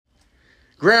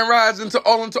Grand Rise into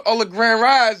all the Grand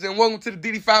Rise, and welcome to the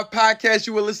DD5 podcast.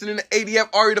 You were listening to ADF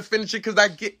Ari the Finisher because I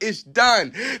get it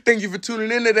done. Thank you for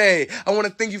tuning in today. I want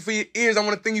to thank you for your ears. I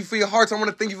want to thank you for your hearts. I want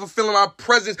to thank you for feeling my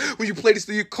presence when you play this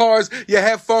through your cars, your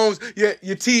headphones, your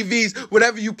TVs,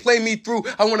 whatever you play me through.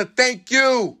 I want to thank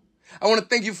you. I want to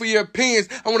thank you for your opinions.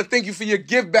 I want to thank you for your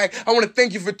give back. I want to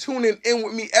thank you for tuning in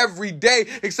with me every day,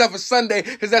 except for Sunday,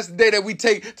 because that's the day that we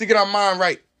take to get our mind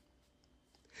right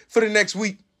for the next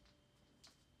week.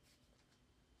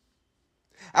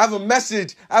 I have a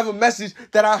message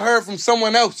that I heard from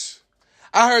someone else.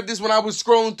 I heard this when I was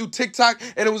scrolling through TikTok,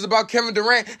 and it was about Kevin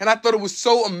Durant, and I thought it was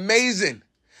so amazing.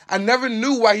 I never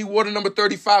knew why he wore the number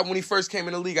 35 when he first came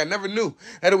in the league. I never knew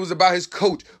that it was about his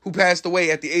coach who passed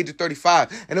away at the age of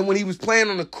 35. And then when he was playing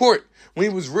on the court, when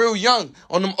he was real young,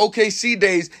 on them OKC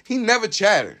days, he never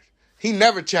chattered.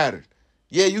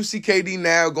 Yeah, you see KD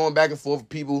now going back and forth with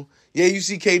people. Yeah, you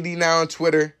see KD now on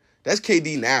Twitter. That's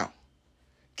KD now.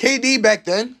 KD back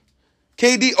then,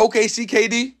 KD, OKC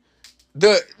KD,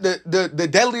 the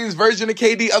deadliest version of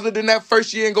KD other than that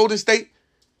first year in Golden State,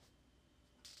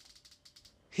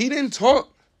 he didn't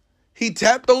talk. He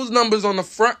tapped those numbers on the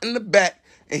front and the back,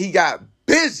 and he got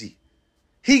busy.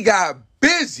 He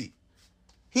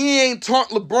ain't taught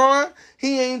LeBron.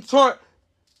 He ain't taught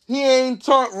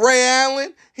Ray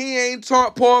Allen. He ain't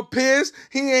taught Paul Pierce.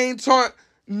 He ain't taught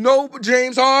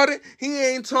James Harden. He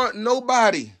ain't taught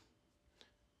nobody.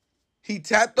 He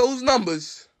tapped those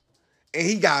numbers, and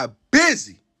he got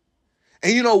busy.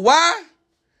 And you know why?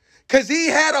 Because he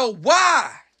had a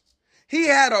why. He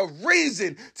had a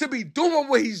reason to be doing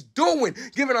what he's doing,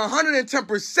 giving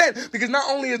 110%, because not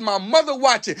only is my mother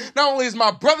watching, not only is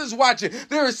my brothers watching,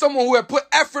 there is someone who had put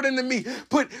effort into me,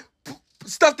 put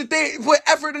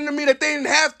effort into me that they didn't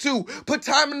have to, put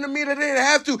time into me that they didn't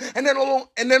have to, and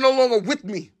they're no longer with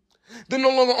me. They're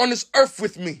no longer on this earth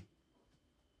with me.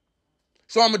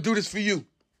 So I'm going to do this for you.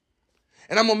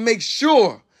 And I'm going to make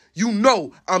sure you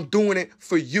know I'm doing it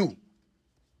for you.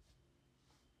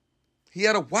 He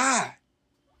had a why.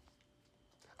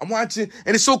 I'm watching,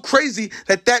 and it's so crazy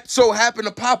that so happened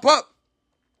to pop up.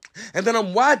 And then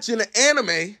I'm watching an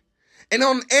anime, and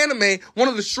on anime, one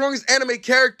of the strongest anime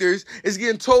characters is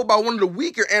getting told by one of the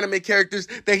weaker anime characters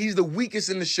that he's the weakest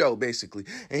in the show, basically.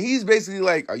 And he's basically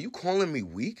like, are you calling me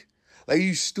weak? Like,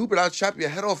 you stupid, I'll chop your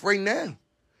head off right now.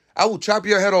 I will chop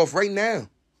your head off right now.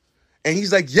 And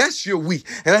he's like, yes, you're weak.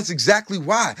 And that's exactly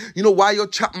why. You know why you'll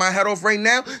chop my head off right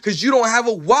now? Because you don't have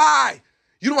a why.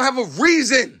 You don't have a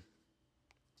reason.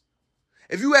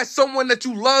 If you had someone that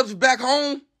you loved back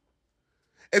home,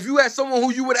 if you had someone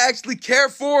who you would actually care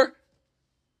for,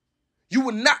 you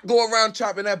would not go around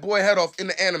chopping that boy head off in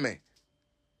the anime.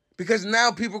 Because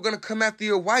now people are going to come after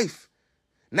your wife.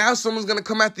 Now someone's going to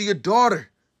come after your daughter.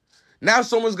 Now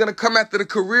someone's going to come after the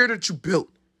career that you built.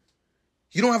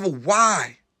 You don't have a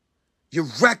why. You're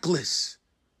reckless.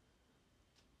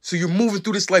 So you're moving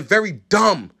through this life very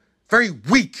dumb, very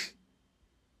weak.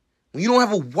 When you don't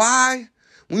have a why,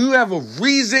 when you have a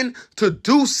reason to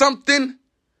do something,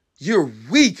 you're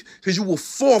weak because you will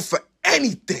fall for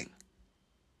anything.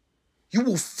 You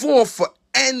will fall for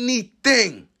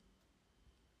anything.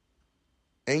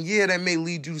 And yeah, that may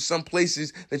lead you to some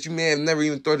places that you may have never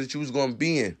even thought that you was going to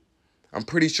be in. I'm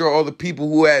pretty sure all the people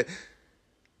who had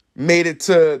made it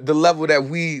to the level that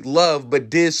we love but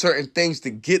did certain things to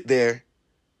get there,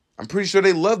 I'm pretty sure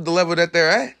they love the level that they're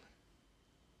at.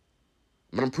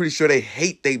 But I'm pretty sure they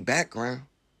hate their background.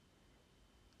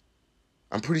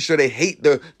 I'm pretty sure they hate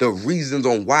the reasons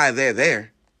on why they're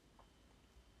there.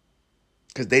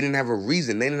 Because they didn't have a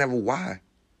reason. They didn't have a why.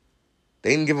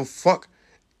 They didn't give a fuck.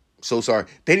 So sorry.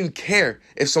 They didn't care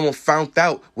if someone found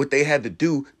out what they had to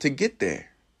do to get there.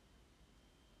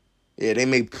 Yeah, they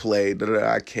may play,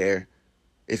 I care.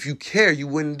 If you care, you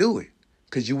wouldn't do it.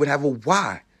 Because you would have a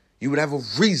why. You would have a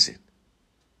reason.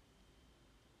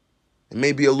 It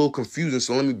may be a little confusing,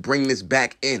 so let me bring this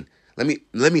back in. Let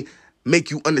me make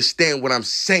you understand what I'm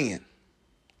saying.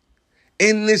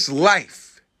 In this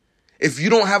life, if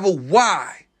you don't have a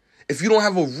why, if you don't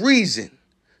have a reason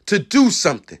to do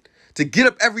something, to get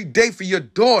up every day for your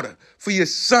daughter, for your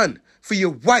son, for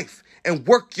your wife, and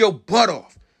work your butt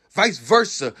off, vice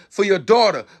versa, for your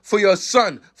daughter, for your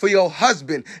son, for your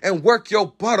husband, and work your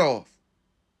butt off.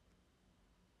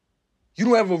 You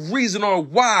don't have a reason or a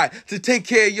why to take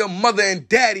care of your mother and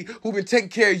daddy who've been taking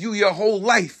care of you your whole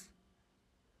life.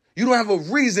 You don't have a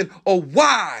reason or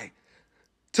why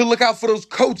to look out for those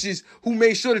coaches who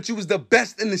made sure that you was the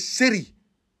best in the city.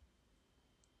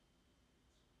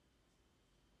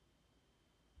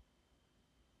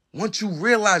 Once you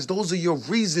realize those are your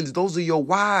reasons, those are your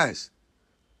whys,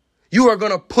 You are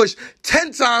going to push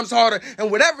 10 times harder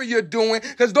in whatever you're doing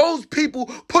because those people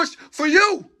push for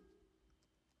you.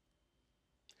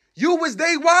 You was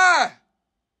their why.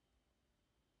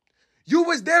 You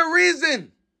was their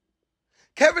reason.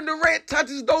 Kevin Durant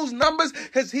touches those numbers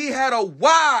because he had a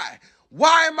why.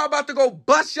 Why am I about to go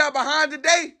bust y'all behind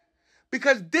today?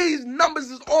 Because these numbers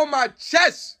is on my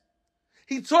chest.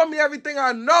 He taught me everything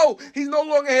I know. He's no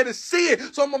longer here to see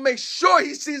it. So I'm going to make sure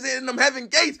he sees it in them heaven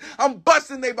gates. I'm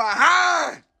busting they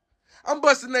behind. I'm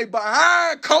busting they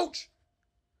behind, coach.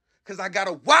 Because I got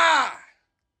a why.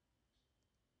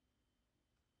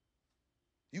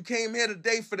 You came here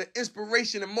today for the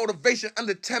inspiration and motivation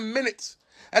under 10 minutes.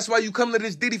 That's why you come to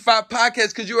this DD5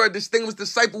 podcast, because you are a distinguished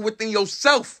disciple within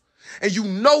yourself. And you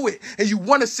know it, and you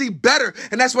want to see better.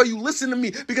 And that's why you listen to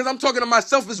me, because I'm talking to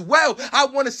myself as well. I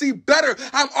want to see better.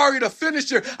 I'm already the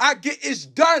finisher. I get it's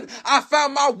done. I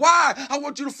found my why. I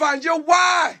want you to find your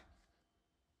why.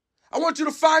 I want you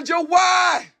to find your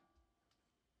why.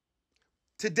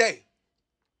 Today,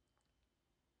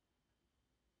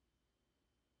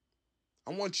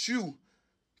 I want you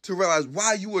to realize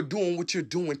why you are doing what you're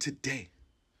doing today.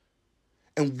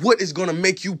 And what is going to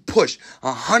make you push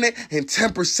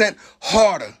 110%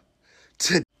 harder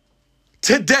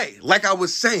today. Like I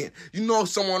was saying, you know,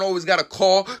 someone always got to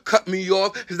call, cut me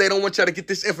off because they don't want y'all to get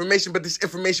this information, but this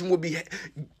information will be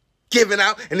given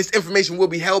out and this information will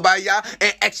be held by y'all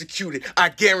and executed. I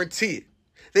guarantee it.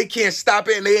 They can't stop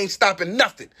it, and they ain't stopping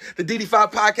nothing. The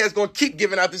DD5 podcast is going to keep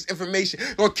giving out this information,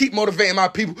 going to keep motivating my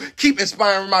people, keep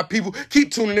inspiring my people,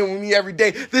 keep tuning in with me every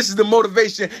day. This is the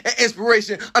motivation and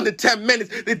inspiration under 10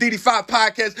 minutes, the DD5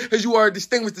 podcast, because you are a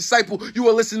distinguished disciple. You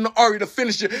are listening to Ari the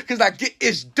Finisher, because I get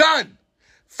it's done.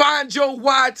 Find your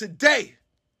why today.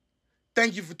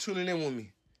 Thank you for tuning in with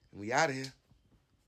me. We out of here.